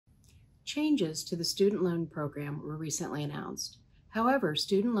Changes to the student loan program were recently announced. However,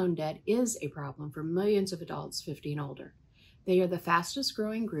 student loan debt is a problem for millions of adults 50 and older. They are the fastest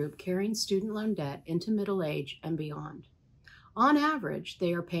growing group carrying student loan debt into middle age and beyond. On average,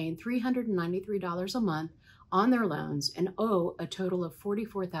 they are paying $393 a month on their loans and owe a total of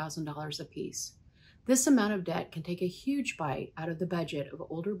 $44,000 apiece. This amount of debt can take a huge bite out of the budget of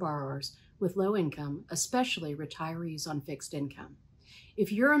older borrowers with low income, especially retirees on fixed income.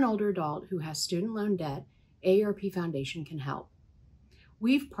 If you're an older adult who has student loan debt, AARP Foundation can help.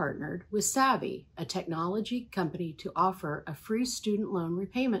 We've partnered with Savvy, a technology company, to offer a free student loan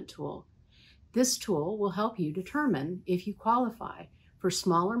repayment tool. This tool will help you determine if you qualify for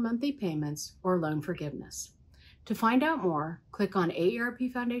smaller monthly payments or loan forgiveness. To find out more, click on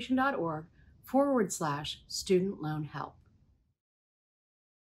aarpfoundation.org/student loan help.